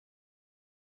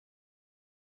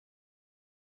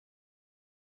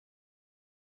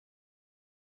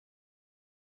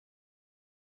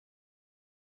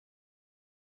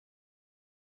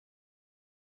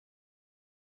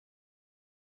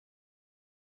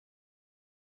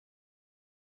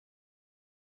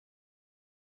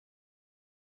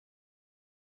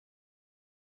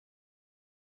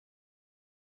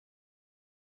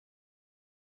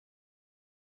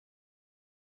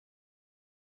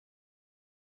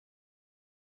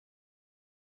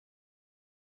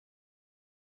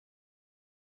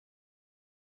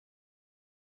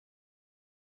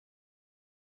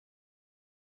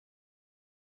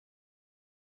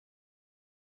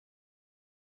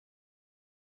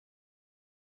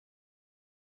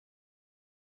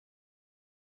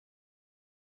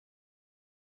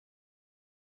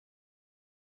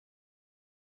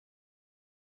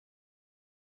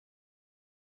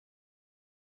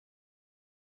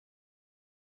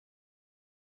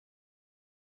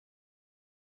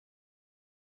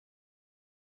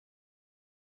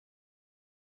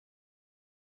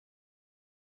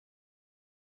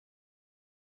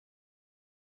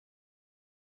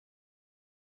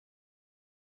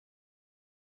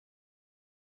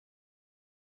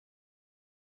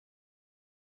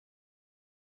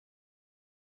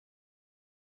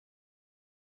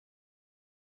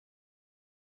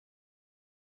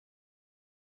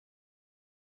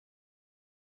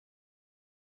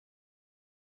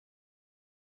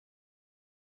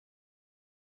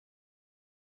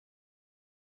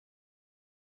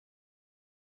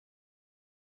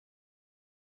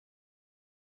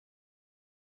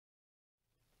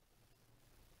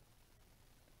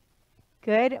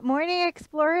Good morning,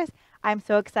 explorers. I'm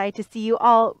so excited to see you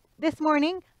all this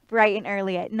morning, bright and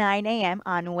early at 9 a.m.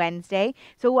 on Wednesday.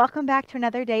 So welcome back to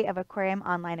another day of Aquarium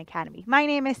Online Academy. My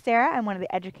name is Sarah. I'm one of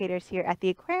the educators here at the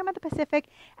Aquarium of the Pacific,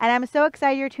 and I'm so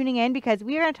excited you're tuning in because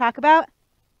we are going to talk about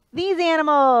these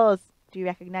animals. Do you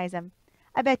recognize them?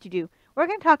 I bet you do. We're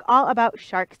going to talk all about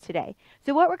sharks today.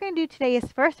 So what we're going to do today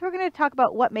is first we're going to talk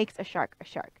about what makes a shark a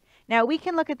shark. Now we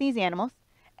can look at these animals,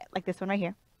 like this one right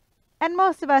here, and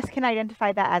most of us can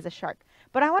identify that as a shark.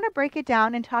 But I want to break it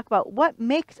down and talk about what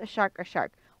makes a shark a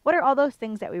shark. What are all those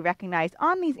things that we recognize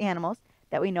on these animals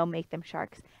that we know make them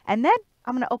sharks? And then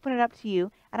I'm going to open it up to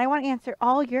you, and I want to answer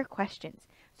all your questions.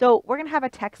 So we're going to have a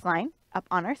text line up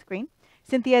on our screen.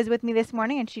 Cynthia is with me this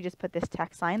morning, and she just put this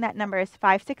text line. That number is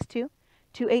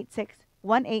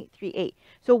 562-286-1838.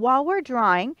 So while we're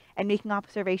drawing and making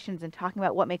observations and talking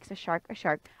about what makes a shark,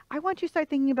 I want you to start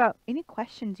thinking about any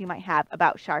questions you might have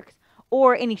about sharks,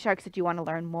 or any sharks that you want to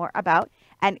learn more about,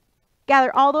 and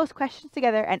gather all those questions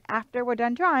together. And after we're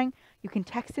done drawing, you can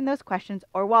text in those questions,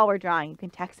 or while we're drawing, you can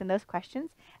text in those questions.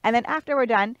 And then after we're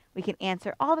done, we can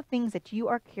answer all the things that you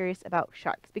are curious about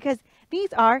sharks, because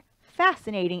these are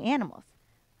fascinating animals.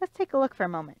 Let's take a look for a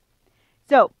moment.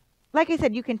 So, like I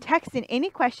said, you can text in any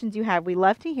questions you have. We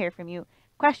love to hear from you.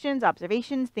 Questions,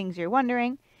 observations, things you're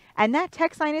wondering. And that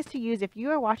text line is to use if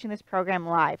you are watching this program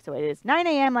live. So it is 9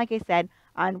 a.m., like I said,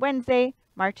 on Wednesday,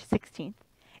 March 16th.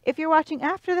 If you're watching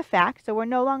after the fact, so we're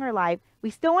no longer live, we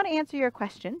still want to answer your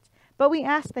questions, but we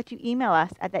ask that you email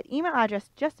us at that email address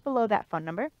just below that phone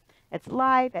number. It's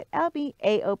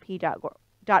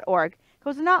live@lbaop.org.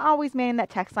 Because we're not always manning that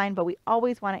text line, but we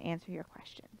always want to answer your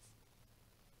questions.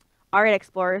 All right,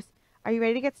 explorers, are you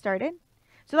ready to get started?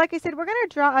 So like I said, we're going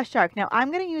to draw a shark. Now, I'm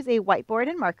going to use a whiteboard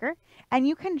and marker, and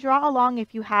you can draw along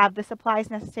if you have the supplies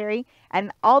necessary,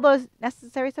 and all those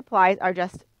necessary supplies are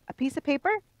just a piece of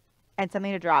paper and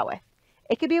something to draw with.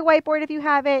 It could be a whiteboard if you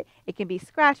have it. It can be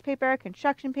scratch paper,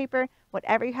 construction paper,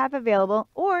 whatever you have available,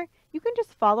 or you can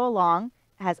just follow along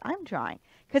as I'm drawing,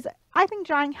 because I think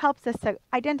drawing helps us to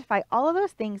identify all of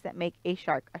those things that make a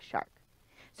shark a shark.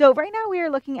 So right now we are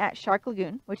looking at Shark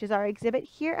Lagoon, which is our exhibit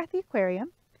here at the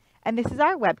aquarium. And this is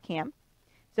our webcam.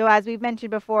 So as we've mentioned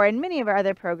before in many of our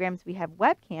other programs, we have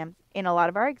webcams in a lot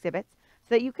of our exhibits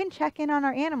so that you can check in on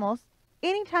our animals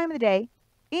any time of the day,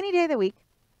 any day of the week,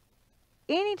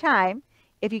 anytime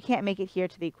if you can't make it here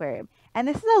to the aquarium. And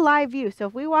this is a live view. So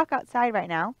if we walk outside right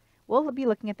now, we'll be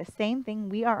looking at the same thing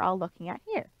we are all looking at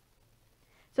here.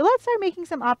 So let's start making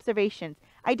some observations,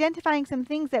 identifying some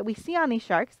things that we see on these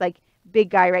sharks, like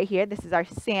big guy right here. This is our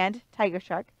sand tiger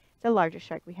shark. It's the largest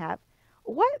shark we have.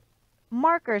 What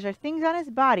markers or things on his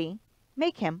body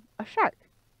make him a shark?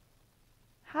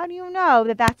 How do you know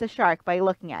that that's a shark by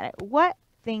looking at it? What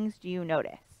things do you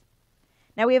notice?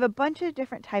 Now we have a bunch of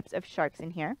different types of sharks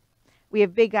in here. We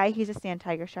have big guy, he's a sand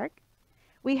tiger shark.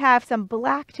 We have some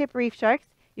black tip reef sharks.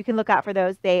 You can look out for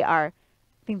those. They are, I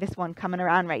think this one coming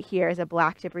around right here is a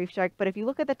black tip reef shark, but if you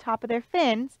look at the top of their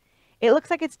fins, it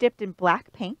looks like it's dipped in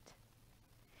black paint.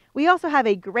 We also have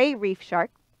a gray reef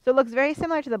shark. So it looks very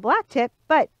similar to the black tip,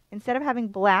 but instead of having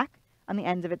black on the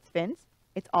ends of its fins,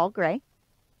 it's all gray.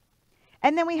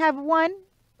 And then we have one,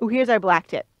 here's our black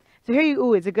tip. So here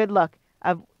it's a good look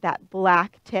of that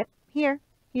black tip here,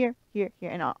 and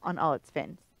on all its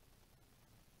fins.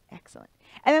 Excellent.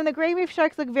 And then the gray reef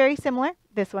sharks look very similar,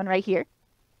 this one right here.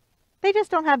 They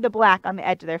just don't have the black on the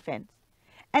edge of their fins.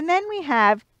 And then we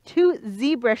have two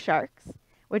zebra sharks,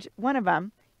 which one of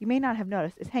them, you may not have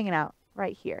noticed, is hanging out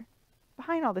right here,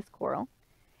 behind all this coral.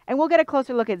 And we'll get a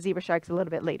closer look at zebra sharks a little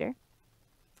bit later.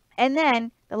 And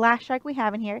then the last shark we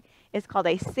have in here is called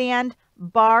a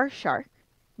sandbar shark,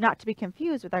 not to be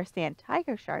confused with our sand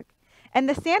tiger shark. And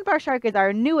the sandbar shark is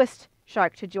our newest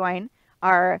shark to join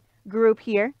our group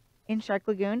here in Shark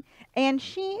Lagoon. And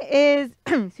she is,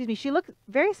 she looks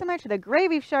very similar to the gray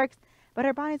reef sharks, but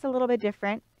her body's a little bit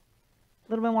different,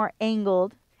 a little bit more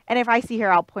angled. And if I see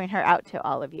her, I'll point her out to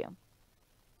all of you.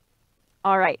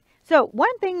 All right. So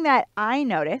one thing that I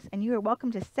noticed, and you are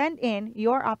welcome to send in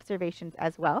your observations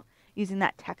as well, using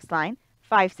that text line,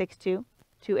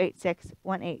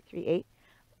 562-286-1838.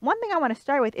 One thing I want to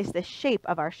start with is the shape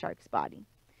of our shark's body.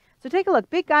 So take a look.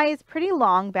 Big guy is pretty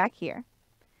long back here,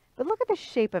 but look at the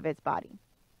shape of his body.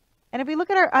 And if we look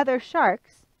at our other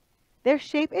sharks, their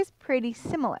shape is pretty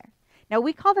similar. Now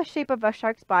we call the shape of a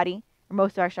shark's body, or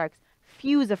most of our sharks,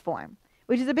 fusiform,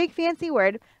 which is a big fancy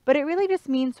word, but it really just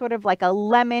means sort of like a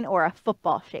lemon or a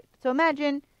football shape. So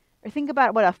imagine or think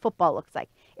about what a football looks like.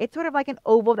 It's sort of like an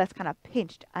oval that's kind of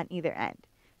pinched on either end.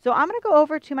 So I'm going to go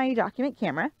over to my document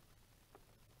camera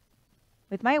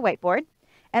with my whiteboard,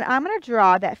 And I'm going to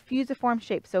draw that fusiform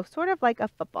shape, so sort of like a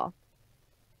football.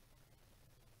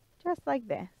 Just like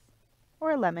this.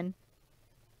 Or a lemon.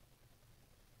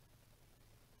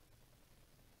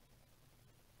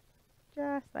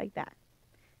 Just like that.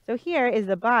 So here is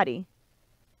the body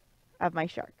of my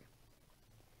shark.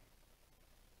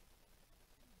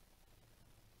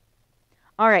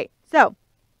 All right, so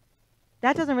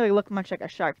that doesn't really look much like a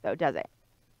shark though, does it?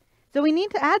 So we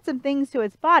need to add some things to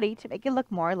its body to make it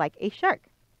look more like a shark.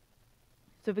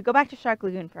 So if we go back to Shark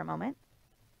Lagoon for a moment,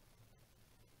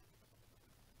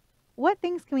 what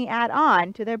things can we add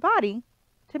on to their body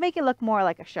to make it look more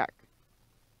like a shark?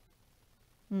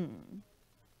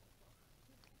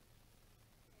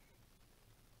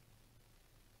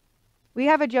 We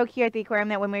have a joke here at the aquarium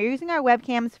that when we're using our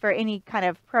webcams for any kind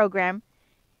of program,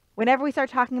 whenever we start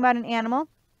talking about an animal,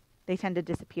 they tend to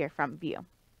disappear from view.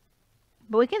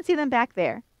 But we can see them back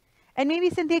there. And maybe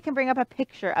Cynthia can bring up a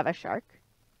picture of a shark.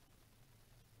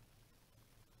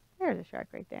 There's a shark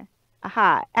right there.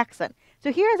 Aha, excellent.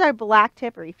 So here's our black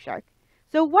tip reef shark.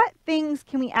 So what things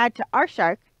can we add to our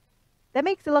shark that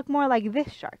makes it look more like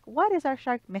this shark? What is our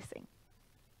shark missing?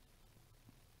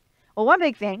 Well, one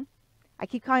big thing, I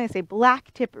keep calling this a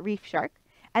black tip reef shark,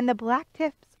 and the black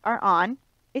tips are on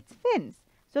its fins.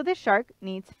 So this shark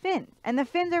needs fins, and the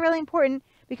fins are really important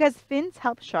because fins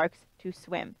help sharks to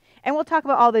swim. And we'll talk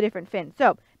about all the different fins.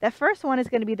 So the first one is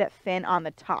going to be that fin on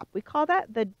the top. We call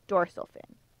that the dorsal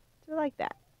fin. So like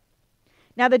that.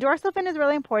 Now the dorsal fin is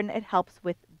really important. It helps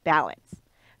with balance.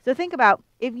 So think about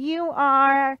if you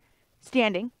are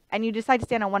standing and you decide to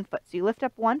stand on one foot. So you lift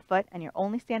up one foot and you're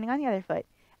only standing on the other foot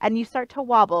and you start to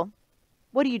wobble.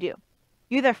 What do? You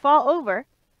either fall over,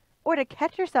 or to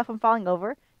catch yourself from falling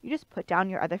over, you just put down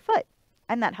your other foot,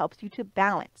 and that helps you to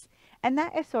balance. And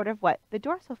that is sort of what the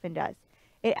dorsal fin does.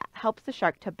 It helps the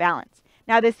shark to balance.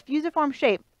 Now this fusiform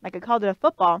shape, like I called it a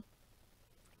football,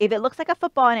 if it looks like a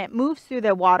football and it moves through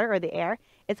the water or the air,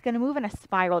 it's going to move in a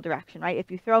spiral direction, right?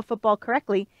 If you throw a football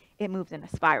correctly, it moves in a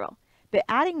spiral. But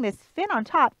adding this fin on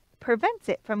top prevents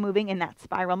it from moving in that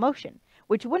spiral motion,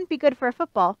 which wouldn't be good for a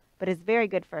football, but is very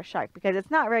good for a shark because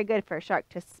it's not very good for a shark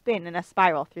to spin in a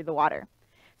spiral through the water.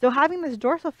 So having this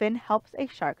dorsal fin helps a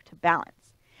shark to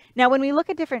balance. Now, when we look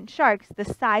at different sharks, the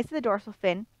size of the dorsal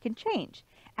fin can change,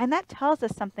 and that tells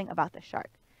us something about the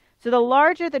shark. So the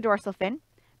larger the dorsal fin,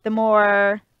 the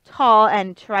more tall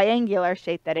and triangular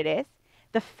shape that it is,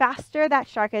 the faster that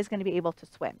shark is going to be able to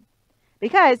swim.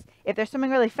 Because if they're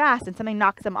swimming really fast and something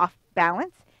knocks them off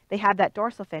balance, they have that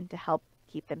dorsal fin to help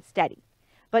keep them steady.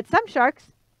 But some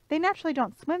sharks, they naturally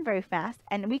don't swim very fast,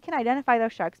 and we can identify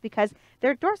those sharks because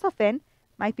their dorsal fin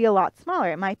might be a lot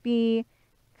smaller. It might be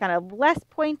kind of less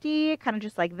pointy, kind of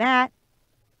just like that,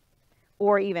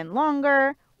 or even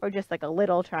longer, or just like a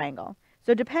little triangle.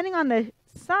 So depending on the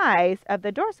size of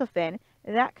the dorsal fin,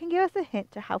 that can give us a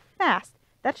hint to how fast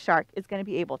that shark is going to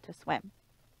be able to swim.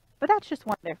 But that's just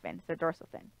one of their fins, their dorsal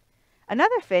fin.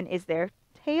 Another fin is their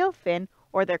tail fin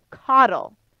or their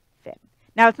caudal fin.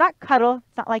 Now, it's not cuddle.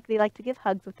 It's not like they like to give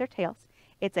hugs with their tails.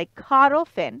 It's a caudal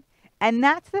fin, and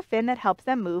that's the fin that helps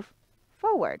them move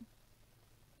forward.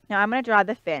 Now, I'm going to draw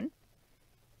the fin.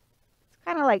 It's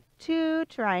kind of like two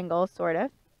triangles, sort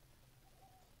of.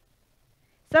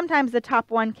 Sometimes the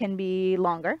top one can be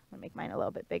longer. I'll make mine a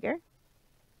little bit bigger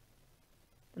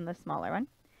than the smaller one.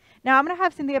 Now, I'm going to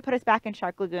have Cynthia put us back in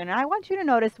Shark Lagoon, and I want you to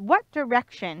notice what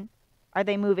direction are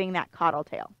they moving that caudal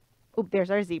tail. Oop,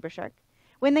 there's our zebra shark.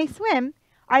 When they swim,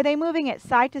 are they moving it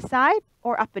side to side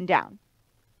or up and down?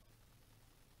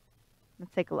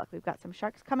 Let's take a look. We've got some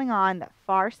sharks coming on that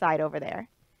far side over there.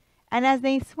 And as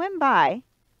they swim by,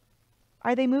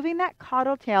 are they moving that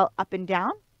caudal tail up and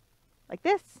down like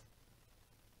this?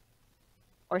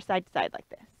 Or side to side like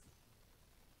this?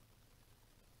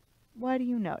 What do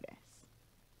you notice?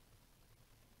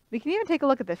 We can even take a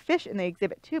look at the fish in the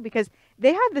exhibit too, because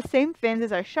they have the same fins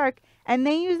as our shark, and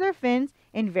they use their fins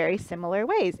in very similar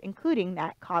ways, including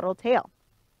that caudal tail.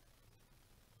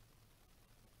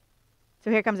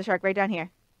 So here comes the shark right down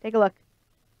here. Take a look.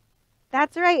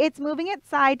 That's right, it's moving it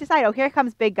side to side. Oh, here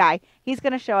comes Big Guy. He's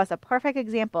going to show us a perfect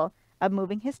example of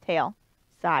moving his tail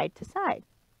side to side.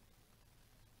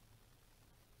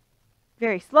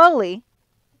 Very slowly,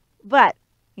 but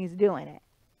he's doing it.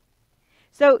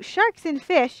 So sharks and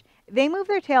fish, they move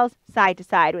their tails side to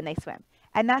side when they swim,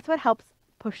 and that's what helps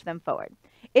push them forward.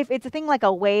 If it's a thing like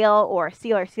a whale or a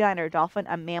seal or sea lion or a dolphin,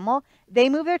 a mammal, they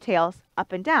move their tails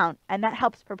up and down, and that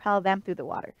helps propel them through the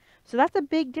water. So that's a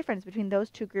big difference between those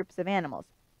two groups of animals.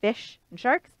 Fish and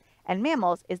sharks and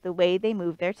mammals is the way they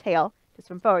move their tail to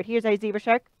swim forward. Here's our zebra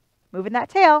shark moving that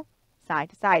tail side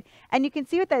to side. And you can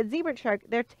see with that zebra shark,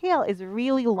 their tail is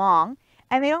really long,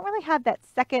 and they don't really have that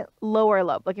second lower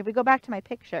lobe. Like if we go back to my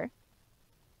picture,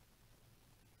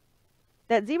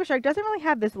 that zebra shark doesn't really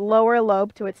have this lower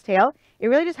lobe to its tail. It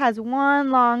really just has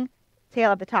one long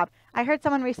tail at the top. I heard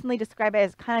someone recently describe it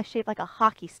as kind of shaped like a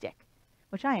hockey stick,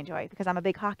 which I enjoy because I'm a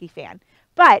big hockey fan.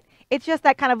 But it's just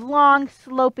that kind of long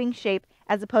sloping shape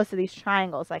as opposed to these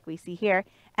triangles like we see here.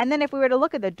 And then if we were to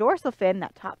look at the dorsal fin,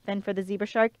 that top fin for the zebra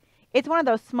shark, it's one of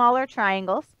those smaller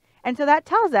triangles. And so that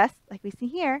tells us, like we see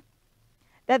here,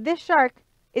 that this shark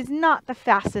is not the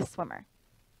fastest swimmer.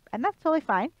 And that's totally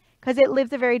fine because it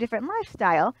lives a very different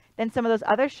lifestyle than some of those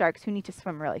other sharks who need to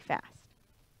swim really fast.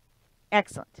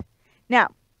 Excellent. Now,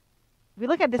 if we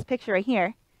look at this picture right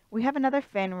here, we have another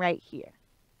fin right here.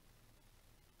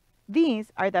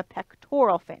 These are the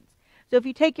pectoral fins. So if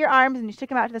you take your arms and you stick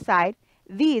them out to the side,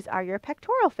 these are your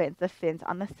pectoral fins, the fins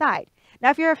on the side.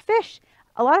 Now, if you're a fish,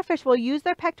 a lot of fish will use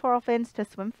their pectoral fins to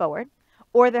swim forward,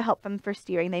 or they'll help them for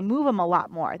steering. They move them a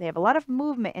lot more. They have a lot of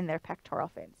movement in their pectoral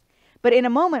fins. But in a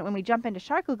moment, when we jump into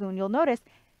Shark Lagoon, you'll notice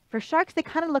for sharks, they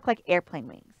kind of look like airplane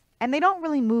wings, and they don't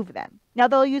really move them. Now,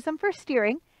 they'll use them for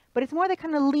steering, but it's more they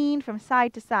kind of lean from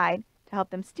side to side to help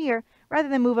them steer rather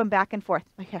than move them back and forth.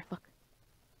 Like here, look.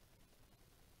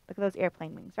 Look at those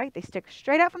airplane wings, right? They stick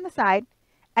straight out from the side,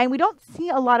 and we don't see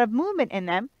a lot of movement in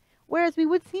them, whereas we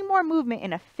would see more movement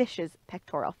in a fish's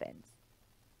pectoral fins.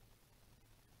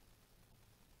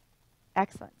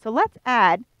 Excellent. So let's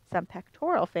add some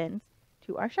pectoral fins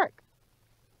to our shark.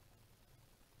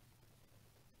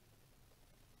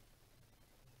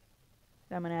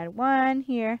 So I'm going to add one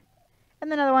here, and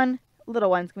then another one, little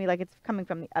one's going to be like it's coming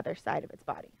from the other side of its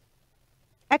body.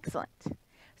 Excellent.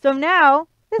 So now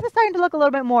this is starting to look a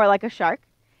little bit more like a shark.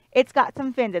 It's got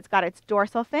some fins. It's got its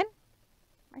dorsal fin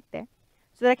right there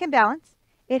so that it can balance.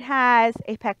 It has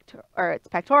its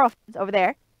pectoral fins over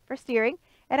there for steering.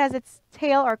 It has its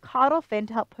tail or caudal fin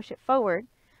to help push it forward.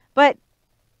 But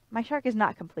my shark is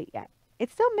not complete yet.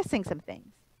 It's still missing some things.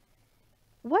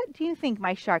 What do you think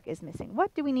my shark is missing?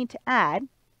 What do we need to add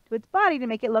to its body to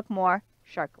make it look more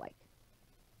shark-like?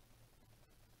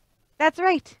 That's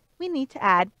right. We need to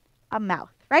add a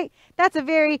mouth, right? That's a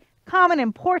very common,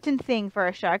 important thing for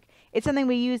a shark. It's something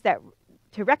we use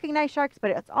to recognize sharks,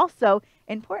 but it's also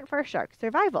important for a shark's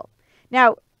survival.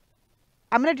 Now,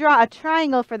 I'm going to draw a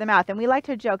triangle for the mouth, and we like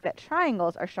to joke that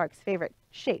triangles are sharks' favorite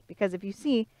shape because if you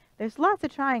see, there's lots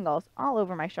of triangles all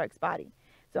over my shark's body.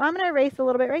 So I'm going to erase a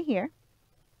little bit right here,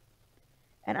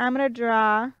 and I'm going to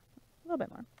draw a little bit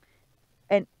more,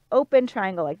 an open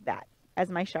triangle like that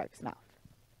as my shark's mouth.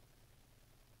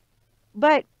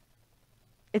 But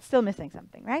it's still missing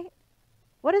something, right?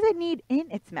 What does it need in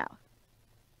its mouth?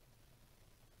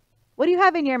 What do you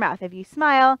have in your mouth? If you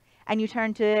smile and you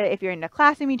turn to, if you're in a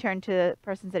classroom, you turn to the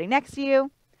person sitting next to you.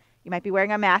 You might be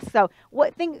wearing a mask. So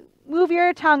move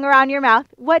your tongue around your mouth.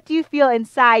 What do you feel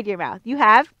inside your mouth? You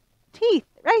have teeth,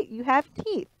 right? You have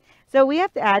teeth. So we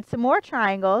have to add some more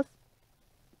triangles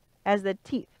as the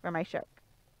teeth for my shark.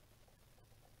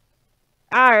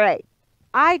 All right.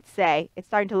 I'd say it's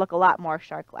starting to look a lot more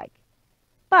shark-like.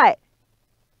 But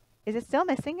is it still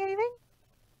missing anything?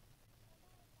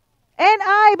 An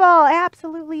eyeball.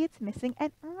 Absolutely, it's missing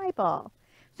an eyeball.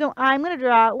 So I'm going to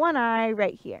draw one eye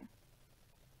right here.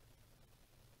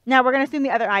 Now we're going to assume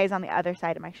the other eye is on the other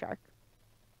side of my shark.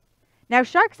 Now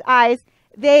sharks' eyes,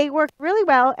 they work really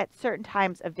well at certain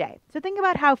times of day. So think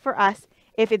about how for us,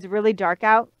 if it's really dark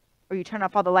out or you turn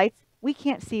off all the lights, we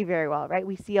can't see very well, right?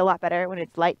 We see a lot better when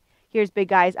it's light. Here's Big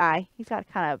Guy's eye. He's got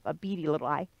kind of a beady little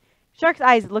eye. Sharks'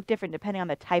 eyes look different depending on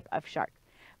the type of shark.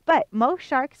 But most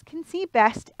sharks can see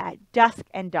best at dusk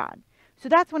and dawn. So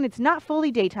that's when it's not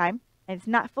fully daytime and it's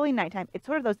not fully nighttime. It's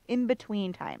sort of those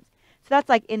in-between times. So that's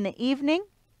like in the evening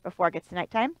before it gets to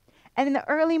nighttime and in the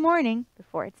early morning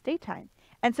before it's daytime.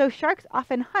 And so sharks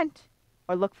often hunt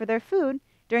or look for their food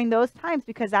during those times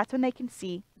because that's when they can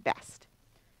see best.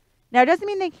 Now, it doesn't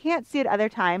mean they can't see at other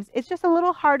times. It's just a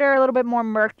little harder, a little bit more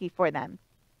murky for them.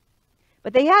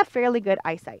 But they have fairly good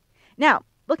eyesight. Now,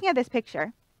 looking at this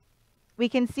picture, we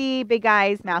can see Big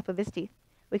Guy's mouth with his teeth.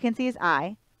 We can see his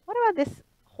eye. What about this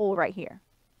hole right here?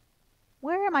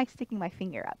 Where am I sticking my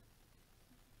finger up?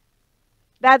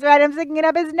 That's right, I'm sticking it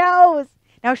up his nose.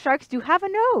 Now, sharks do have a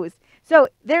nose. So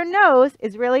their nose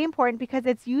is really important because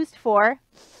it's used for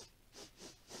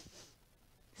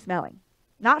smelling.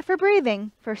 Not for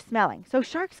breathing, for smelling. So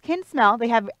sharks can smell. They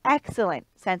have excellent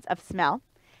sense of smell.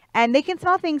 And they can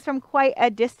smell things from quite a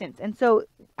distance. And so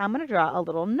I'm going to draw a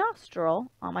little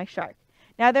nostril on my shark.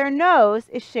 Now their nose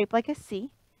is shaped like a C.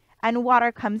 And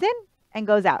water comes in and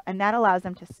goes out. And that allows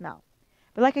them to smell.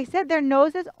 But like I said, their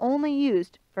nose is only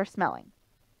used for smelling.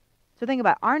 So think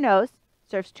about it. Our nose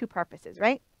serves two purposes,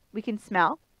 right? We can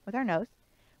smell with our nose.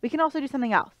 We can also do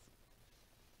something else.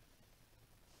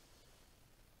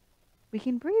 We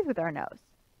can breathe with our nose,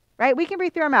 right? We can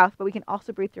breathe through our mouth, but we can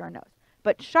also breathe through our nose.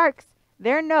 But sharks,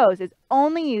 their nose is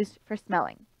only used for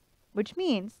smelling, which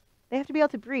means they have to be able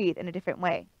to breathe in a different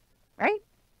way, right?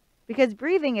 Because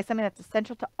breathing is something that's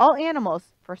essential to all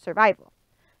animals for survival.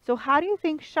 So how do you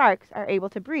think sharks are able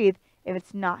to breathe if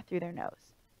it's not through their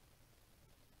nose?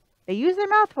 They use their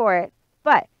mouth for it,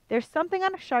 but there's something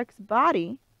on a shark's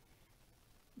body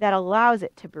that allows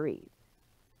it to breathe.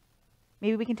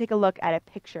 Maybe we can take a look at a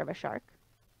picture of a shark.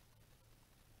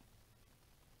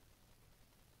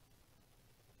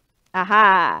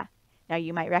 Aha! Now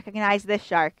you might recognize this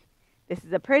shark. This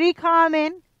is a pretty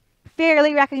common,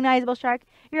 fairly recognizable shark.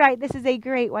 You're right, this is a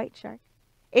great white shark.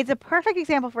 It's a perfect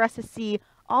example for us to see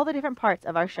all the different parts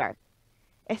of our shark,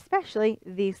 especially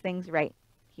these things right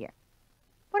here.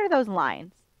 What are those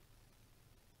lines?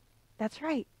 That's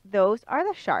right, those are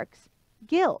the shark's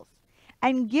gills.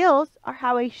 And gills are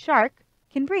how a shark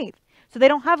can breathe. So they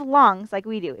don't have lungs like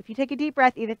we do. If you take a deep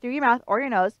breath either through your mouth or your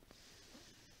nose,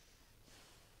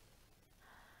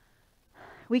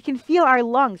 we can feel our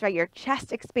lungs, right? Your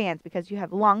chest expands because you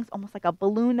have lungs, almost like a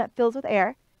balloon that fills with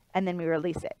air, and then we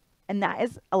release it. And that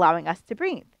is allowing us to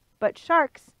breathe. But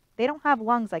sharks, they don't have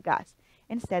lungs like us.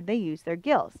 Instead, they use their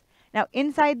gills. Now,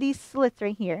 inside these slits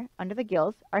right here, under the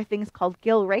gills, are things called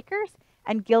gill rakers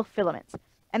and gill filaments.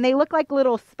 And they look like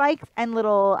little spikes and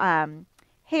little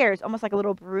hairs, almost like a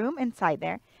little broom inside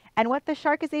there. And what the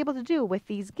shark is able to do with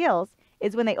these gills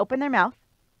is when they open their mouth,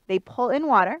 they pull in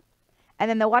water, and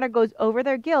then the water goes over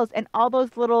their gills, and all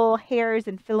those little hairs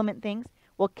and filament things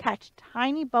will catch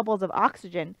tiny bubbles of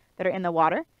oxygen that are in the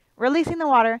water, releasing the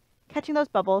water, catching those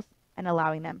bubbles, and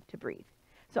allowing them to breathe.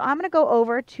 So I'm going to go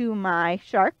over to my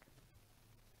shark,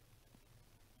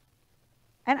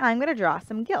 and I'm going to draw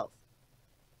some gills.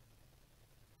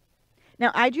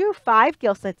 Now, I drew 5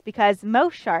 gill slits because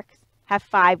most sharks have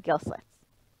 5 gill slits.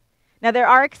 Now, there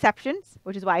are exceptions,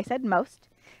 which is why I said most.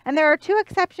 And there are 2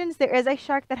 exceptions. There is a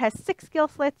shark that has 6 gill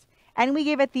slits, and we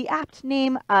gave it the apt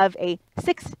name of a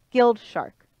 6-gilled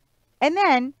shark. And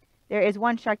then there is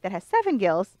one shark that has 7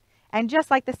 gills, and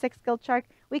just like the 6-gilled shark,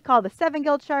 we call the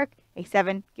 7-gilled shark a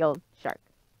 7-gilled shark.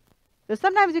 So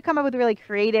sometimes we come up with really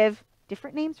creative,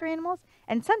 different names for animals,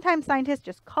 and sometimes scientists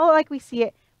just call it like we see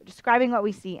it, describing what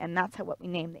we see, and that's what we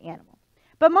name the animal.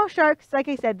 But most sharks, like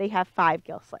I said, they have 5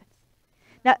 gill slits.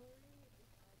 Now,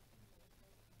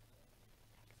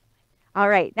 all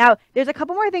right, now there's a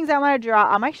couple more things I want to draw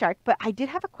on my shark, but I did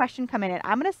have a question come in, and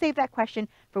I'm going to save that question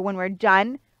for when we're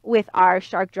done with our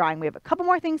shark drawing. We have a couple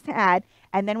more things to add,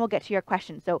 and then we'll get to your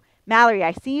question. So, Mallory,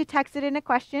 I see you texted in a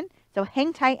question, so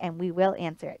hang tight, and we will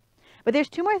answer it. But there's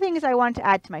 2 more things I want to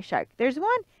add to my shark. There's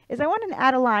one is I want to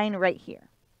add a line right here.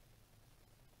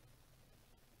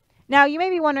 Now, you may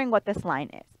be wondering what this line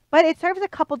is, but it serves a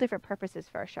couple different purposes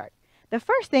for a shark. The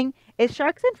first thing is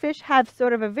sharks and fish have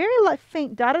sort of a very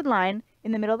faint dotted line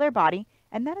in the middle of their body,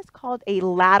 and that is called a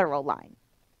lateral line.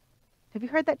 Have you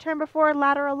heard that term before,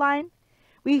 lateral line?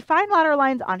 We find lateral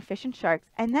lines on fish and sharks,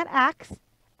 and that acts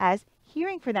as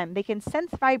hearing for them. They can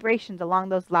sense vibrations along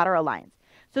those lateral lines.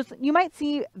 So you might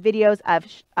see videos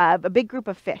of a big group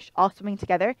of fish all swimming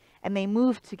together, and they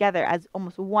move together as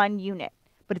almost one unit,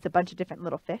 but it's a bunch of different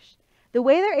little fish. The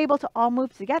way they're able to all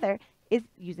move together is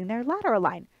using their lateral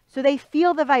line. So they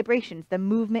feel the vibrations, the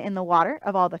movement in the water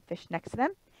of all the fish next to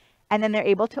them, and then they're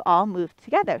able to all move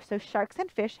together. So sharks and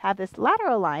fish have this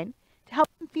lateral line to help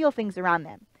them feel things around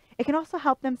them. It can also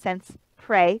help them sense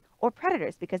prey or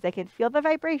predators because they can feel the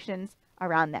vibrations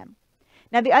around them.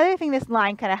 Now, the other thing this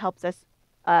line kind of helps us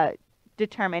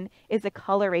determine is the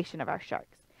coloration of our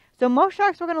sharks. So most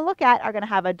sharks we're going to look at are going to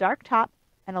have a dark top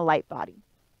and a light body.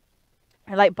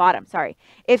 Or light bottom, sorry.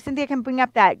 If Cynthia can bring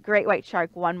up that great white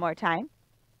shark one more time.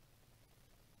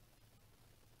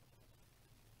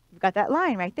 We've got that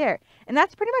line right there. And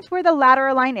that's pretty much where the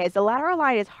lateral line is. The lateral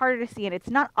line is harder to see, and it's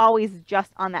not always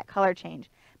just on that color change.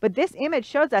 But this image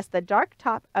shows us the dark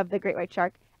top of the great white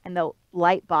shark and the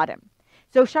light bottom.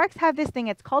 So sharks have this thing,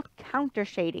 it's called counter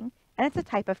shading, and it's a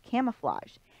type of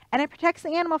camouflage. And it protects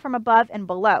the animal from above and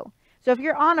below. So if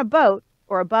you're on a boat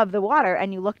or above the water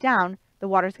and you look down, the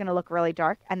water's going to look really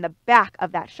dark, and the back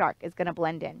of that shark is going to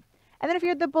blend in. And then if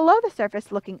you're below the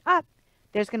surface looking up,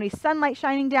 there's going to be sunlight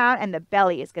shining down, and the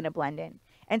belly is going to blend in.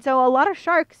 And so a lot of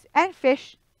sharks and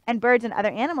fish and birds and other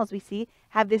animals we see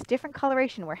have this different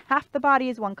coloration where half the body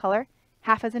is one color,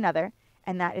 half is another,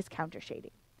 and that is counter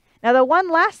shading. Now, the one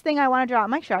last thing I want to draw on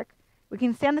my shark, we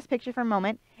can stay on this picture for a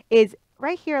moment, is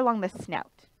right here along the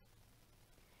snout.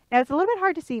 Now, it's a little bit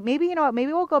hard to see. Maybe, you know what,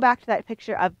 maybe we'll go back to that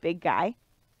picture of Big Guy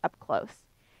up close.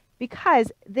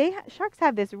 because sharks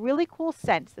have this really cool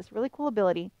sense, this really cool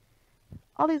ability.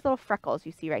 All these little freckles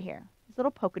you see right here, these little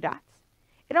polka dots.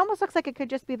 It almost looks like it could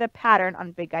just be the pattern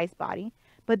on Big Guy's body,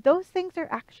 but those things are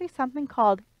actually something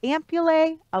called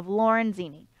ampullae of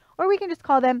Lorenzini, or we can just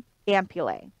call them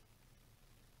ampullae.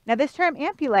 Now this term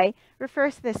ampullae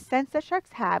refers to the sense that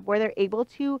sharks have where they're able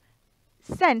to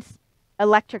sense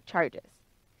electric charges.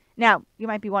 Now, you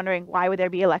might be wondering, why would there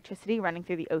be electricity running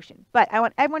through the ocean? But I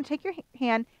want everyone to take your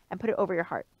hand and put it over your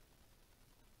heart.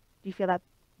 Do you feel that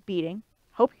beating?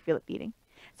 Hope you feel it beating.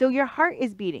 So your heart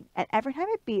is beating, and every time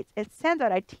it beats, it sends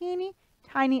out a teeny,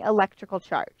 tiny electrical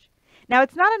charge. Now,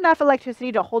 it's not enough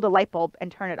electricity to hold a light bulb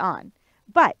and turn it on,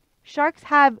 but sharks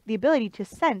have the ability to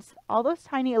sense all those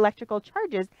tiny electrical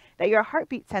charges that your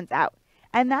heartbeat sends out,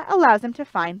 and that allows them to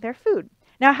find their food.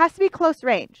 Now, it has to be close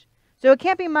range, so it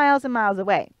can't be miles and miles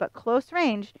away, but close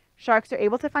range, sharks are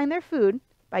able to find their food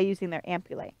by using their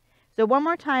ampullae. So one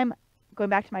more time, going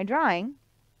back to my drawing,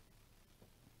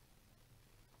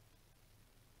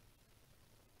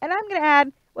 and I'm going to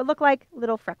add what look like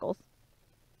little freckles.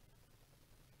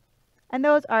 And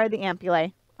those are the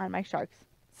ampullae on my shark's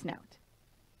snout.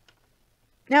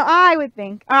 Now I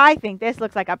think this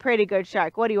looks like a pretty good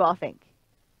shark. What do you all think?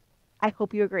 I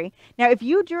hope you agree. Now if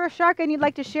you drew a shark and you'd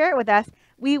like to share it with us,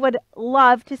 we would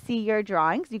love to see your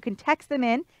drawings. You can text them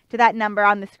in to that number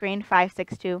on the screen,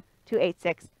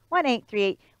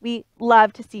 562-286-1838. We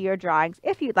love to see your drawings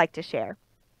if you'd like to share.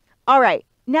 All right,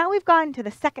 now we've gone to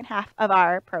the second half of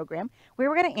our program where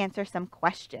we're going to answer some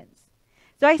questions.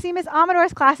 So I see Miss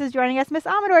Amador's class is joining us. Miss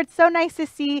Amador, it's so nice to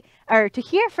see or to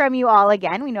hear from you all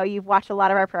again. We know you've watched a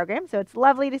lot of our programs, so it's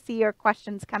lovely to see your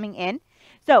questions coming in.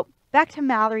 So back to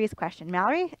Mallory's question.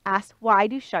 Mallory asked, why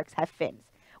do sharks have fins?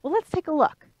 Well, let's take a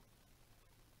look.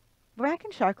 We're back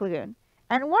in Shark Lagoon,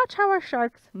 and watch how our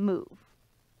sharks move.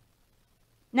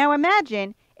 Now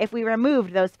imagine if we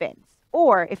removed those fins,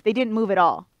 or if they didn't move at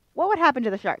all. What would happen to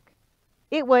the shark?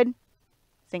 It would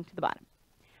sink to the bottom.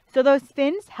 So those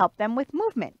fins help them with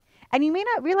movement. And you may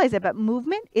not realize it, but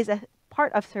movement is a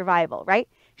part of survival, right?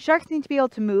 Sharks need to be able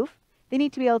to move. They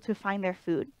need to be able to find their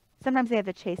food. Sometimes they have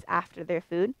to chase after their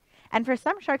food. And for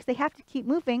some sharks, they have to keep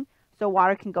moving so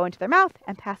water can go into their mouth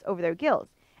and pass over their gills.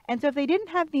 And so if they didn't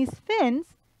have these fins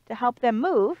to help them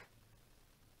move,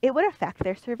 it would affect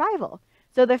their survival.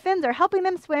 So the fins are helping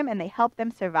them swim and they help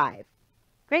them survive.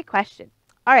 Great question.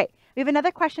 All right, we have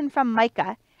another question from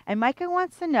Micah. And Micah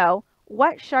wants to know,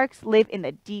 what sharks live in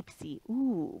the deep sea?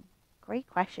 Ooh, great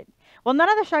question. Well, none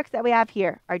of the sharks that we have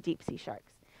here are deep sea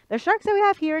sharks. The sharks that we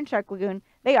have here in Shark Lagoon,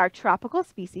 they are tropical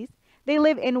species. They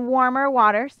live in warmer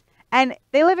waters, and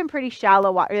they live in pretty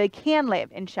shallow water. They can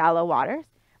live in shallow waters,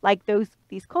 like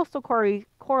these coastal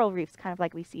coral reefs, kind of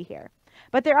like we see here.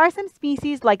 But there are some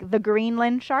species like the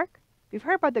Greenland shark. If you've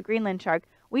heard about the Greenland shark,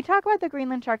 we talk about the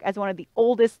Greenland shark as one of the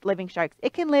oldest living sharks.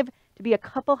 It can live to be a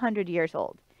couple hundred years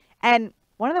old. And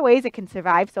one of the ways it can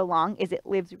survive so long is it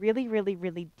lives really, really,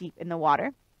 really deep in the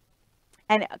water.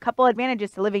 And a couple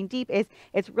advantages to living deep is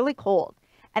it's really cold.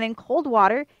 And in cold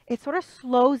water, it sort of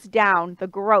slows down the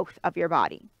growth of your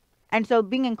body. And so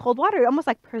being in cold water, it almost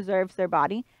like preserves their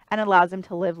body and allows them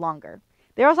to live longer.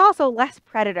 There's also less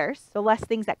predators, so less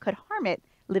things that could harm it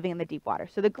living in the deep water.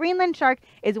 So the Greenland shark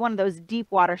is one of those deep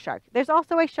water sharks. There's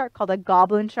also a shark called a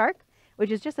goblin shark,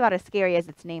 which is just about as scary as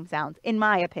its name sounds, in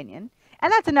my opinion.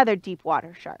 And that's another deep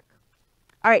water shark.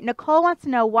 All right, Nicole wants to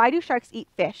know, why do sharks eat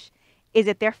fish? Is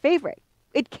it their favorite?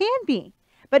 It can be.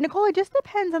 But Nicole, it just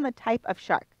depends on the type of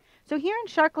shark. So here in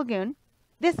Shark Lagoon,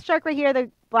 this shark right here, the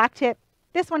black tip,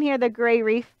 this one here, the gray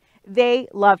reef, they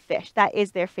love fish. That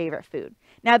is their favorite food.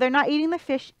 Now, they're not eating the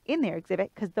fish in their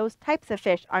exhibit because those types of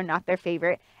fish are not their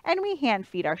favorite. And we hand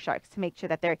feed our sharks to make sure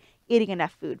that they're eating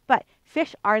enough food. But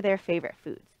fish are their favorite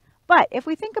foods. But if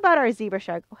we think about our zebra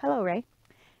shark, oh, hello, Ray.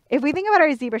 If we think about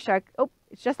our zebra shark, oh,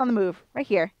 it's just on the move, right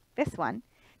here, this one,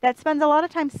 that spends a lot of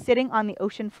time sitting on the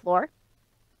ocean floor.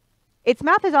 Its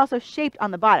mouth is also shaped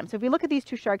on the bottom. So if we look at these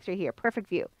two sharks right here, perfect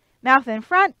view. Mouth in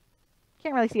front,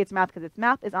 can't really see its mouth because its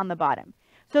mouth is on the bottom.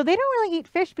 So they don't really eat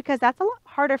fish because that's a lot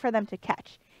harder for them to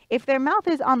catch. If their mouth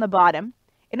is on the bottom,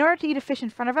 in order to eat a fish in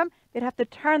front of them, they'd have to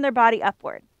turn their body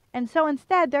upward. And so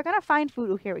instead, they're going to find food.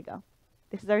 Oh, here we go.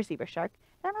 This is our zebra shark.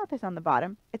 Their mouth is on the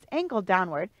bottom. It's angled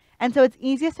downward. And so it's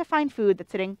easiest to find food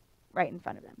that's sitting right in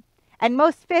front of them. And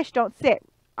most fish don't sit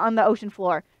on the ocean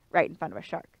floor right in front of a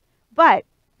shark. But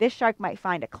this shark might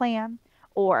find a clam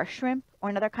or a shrimp or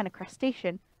another kind of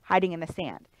crustacean hiding in the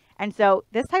sand. And so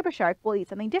this type of shark will eat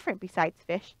something different besides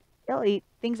fish. It'll eat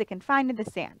things it can find in the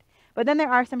sand. But then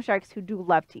there are some sharks who do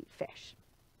love to eat fish.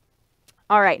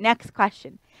 All right, next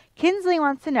question. Kinsley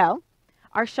wants to know,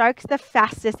 are sharks the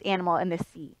fastest animal in the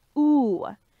sea? Ooh,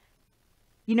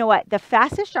 you know what? The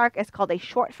fastest shark is called a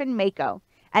short-fin mako,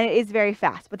 and it is very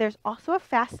fast. But there's also a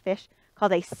fast fish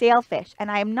called a sailfish,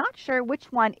 and I am not sure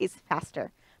which one is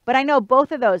faster. But I know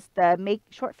both of those, the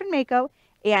short-fin mako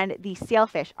and the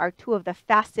sailfish, are two of the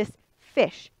fastest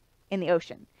fish in the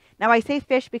ocean. Now, I say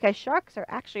fish because sharks are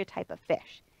actually a type of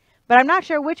fish. But I'm not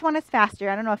sure which one is faster.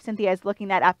 I don't know if Cynthia is looking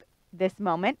that up this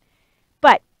moment.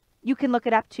 But you can look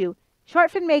it up too.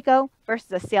 Short-fin mako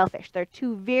versus a sailfish. They're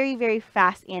two very, very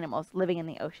fast animals living in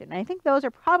the ocean. And I think those are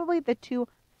probably the two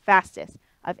fastest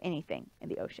of anything in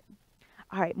the ocean.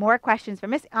 All right, more questions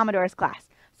from Miss Amador's class.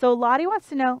 So Lottie wants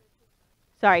to know,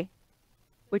 sorry,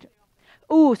 which,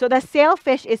 ooh, so the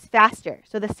sailfish is faster.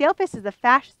 So the sailfish is the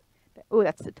fast, ooh,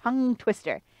 that's a tongue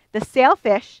twister. The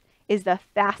sailfish is the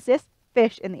fastest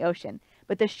fish in the ocean,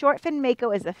 but the short-fin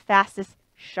mako is the fastest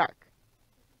shark.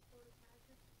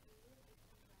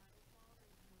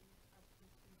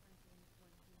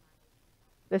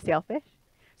 The sailfish?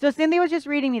 So Cynthia was just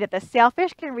reading me that the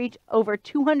sailfish can reach over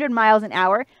 200 miles an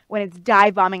hour when it's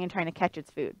dive bombing and trying to catch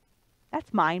its food.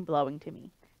 That's mind-blowing to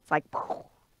me. It's like,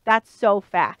 that's so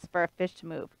fast for a fish to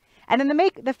move. And then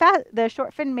the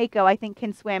short-fin mako, I think,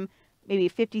 can swim maybe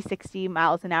 50, 60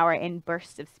 miles an hour in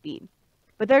bursts of speed.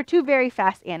 But they're two very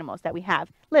fast animals that we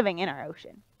have living in our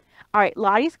ocean. All right,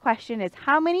 Lottie's question is,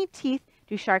 how many teeth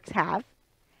do sharks have?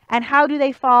 And how do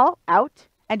they fall out?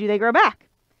 And do they grow back?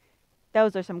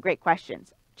 Those are some great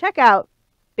questions. Check out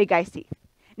Big Eye's teeth.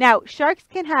 Now, sharks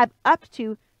can have up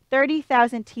to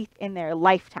 30,000 teeth in their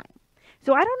lifetime.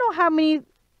 So I don't know how many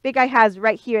Big Eye has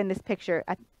right here in this picture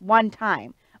at one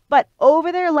time, but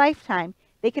over their lifetime,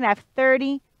 they can have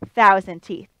 30,000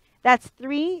 teeth. That's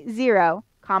 30,000.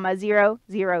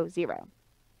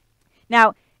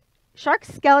 Now,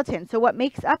 shark's skeleton, so what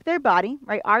makes up their body,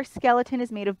 right? Our skeleton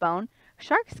is made of bone.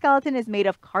 Shark's skeleton is made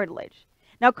of cartilage.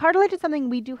 Now, cartilage is something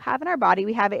we do have in our body.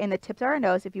 We have it in the tips of our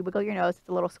nose. If you wiggle your nose, it's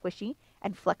a little squishy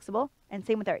and flexible. And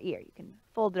same with our ear. You can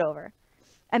fold it over.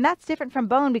 And that's different from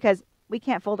bone because we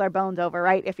can't fold our bones over,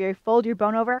 right? If you fold your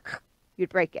bone over, you'd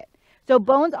break it. So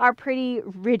bones are pretty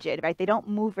rigid, right? They don't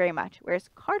move very much, whereas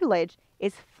cartilage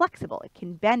is flexible. It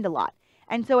can bend a lot.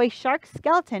 And so a shark's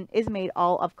skeleton is made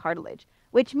all of cartilage,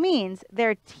 which means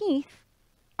their teeth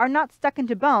are not stuck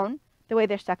into bone the way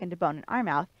they're stuck into bone in our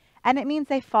mouth. And it means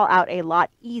they fall out a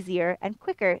lot easier and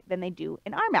quicker than they do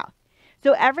in our mouth.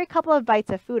 So every couple of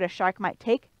bites of food a shark might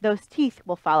take, those teeth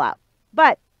will fall out.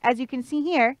 But as you can see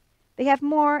here, they have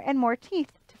more and more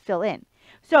teeth to fill in.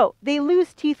 So they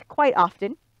lose teeth quite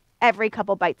often, every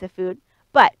couple bites of food,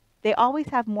 but they always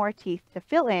have more teeth to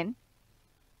fill in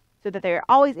so that they're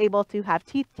always able to have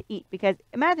teeth to eat. Because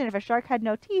imagine if a shark had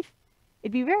no teeth,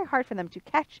 it'd be very hard for them to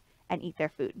catch and eat their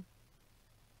food.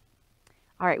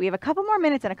 All right, we have a couple more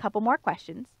minutes and a couple more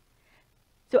questions.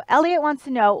 So Elliot wants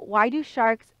to know, why do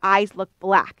sharks' eyes look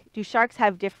black? Do sharks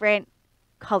have different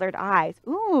colored eyes?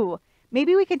 Ooh,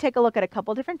 maybe we can take a look at a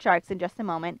couple different sharks in just a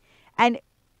moment. And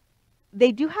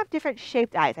they do have different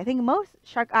shaped eyes. I think most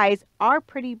shark eyes are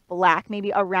pretty black,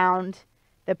 maybe around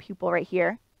the pupil right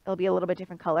here. It'll be a little bit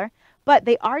different color. But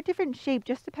they are different shape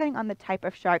just depending on the type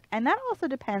of shark. And that also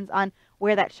depends on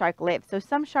where that shark lives. So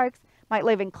some sharks might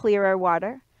live in clearer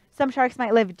water. Some sharks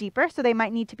might live deeper, so they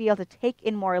might need to be able to take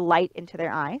in more light into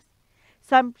their eyes.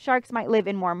 Some sharks might live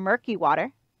in more murky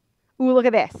water. Ooh, look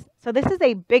at this. So this is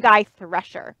a big eye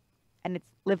thresher, and it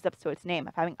lives up to its name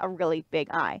of having a really big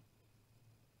eye.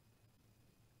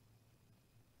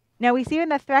 Now we see in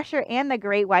the thresher and the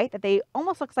great white that they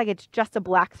almost looks like it's just a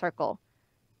black circle,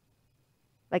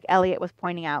 like Elliot was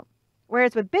pointing out.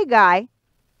 Whereas with big eye,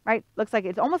 right, looks like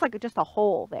it's almost like just a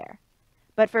hole there.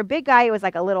 But for big eye, it was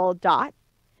like a little dot.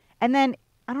 And then,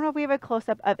 I don't know if we have a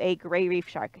close-up of a gray reef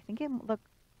shark. I think it looked,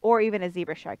 or even a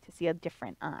zebra shark to see a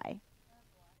different eye.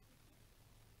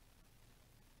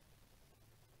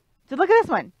 So look at this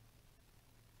one.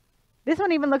 This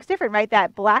one even looks different, right?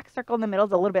 That black circle in the middle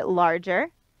is a little bit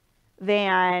larger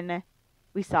than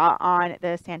we saw on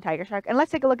the sand tiger shark. And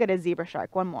let's take a look at a zebra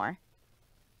shark. One more.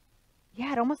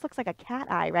 Yeah, it almost looks like a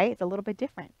cat eye, right? It's a little bit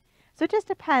different. So it just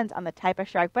depends on the type of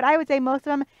shark. But I would say most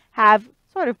of them have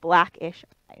sort of blackish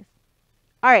eyes.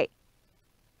 All right.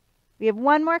 We have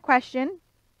one more question.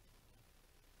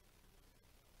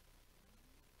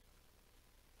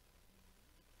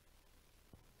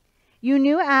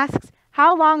 Yunu asks,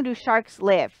 how long do sharks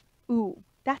live? Ooh,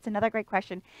 that's another great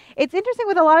question. It's interesting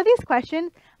with a lot of these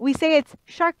questions, we say it's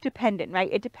shark dependent, right?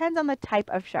 It depends on the type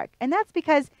of shark. And that's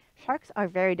because sharks are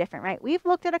very different, right? We've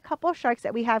looked at a couple sharks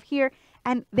that we have here,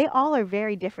 and they all are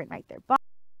very different, right? Their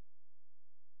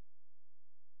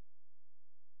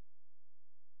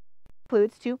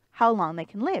includes to how long they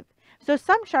can live. So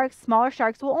some sharks, smaller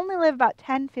sharks, will only live about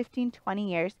 10, 15,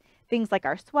 20 years. Things like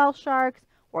our swell sharks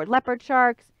or leopard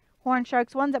sharks, horn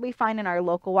sharks, ones that we find in our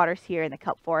local waters here in the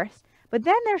kelp forest. But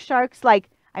then there's sharks like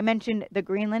I mentioned the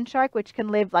Greenland shark, which can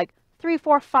live like 3,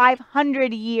 4,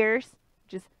 500 years,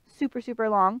 which is super, super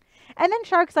long. And then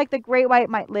sharks like the great white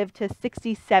might live to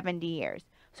 60, 70 years.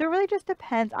 So it really just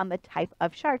depends on the type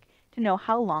of shark to know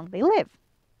how long they live.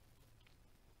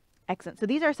 Excellent. So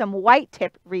these are some white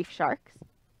tip reef sharks.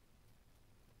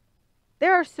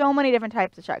 There are so many different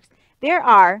types of sharks. There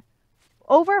are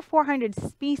over 400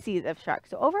 species of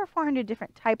sharks, so over 400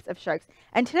 different types of sharks.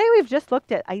 And today we've just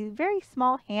looked at a very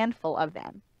small handful of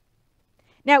them.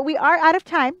 Now we are out of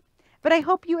time, but I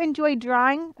hope you enjoyed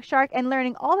drawing a shark and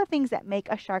learning all the things that make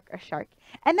a shark a shark.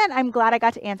 And then I'm glad I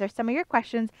got to answer some of your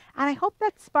questions, and I hope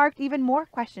that sparked even more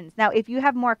questions. Now, if you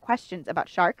have more questions about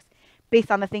sharks based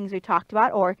on the things we talked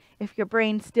about, or if your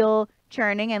brain's still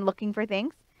churning and looking for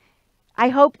things, I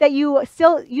hope that you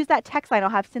still use that text line. I'll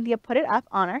have Cynthia put it up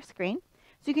on our screen.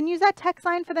 So you can use that text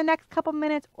line for the next couple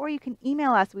minutes, or you can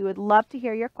email us. We would love to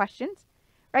hear your questions.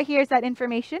 Right here is that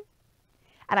information.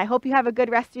 And I hope you have a good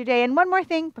rest of your day. And one more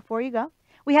thing before you go.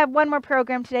 We have one more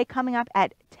program today coming up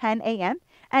at 10 a.m.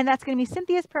 And that's going to be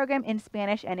Cynthia's program in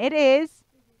Spanish. And it is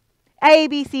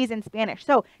ABCs in Spanish.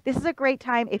 So this is a great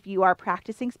time if you are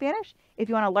practicing Spanish, if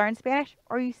you want to learn Spanish,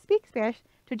 or you speak Spanish,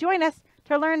 to join us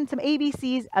to learn some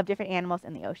ABCs of different animals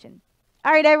in the ocean.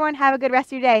 All right, everyone, have a good rest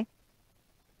of your day.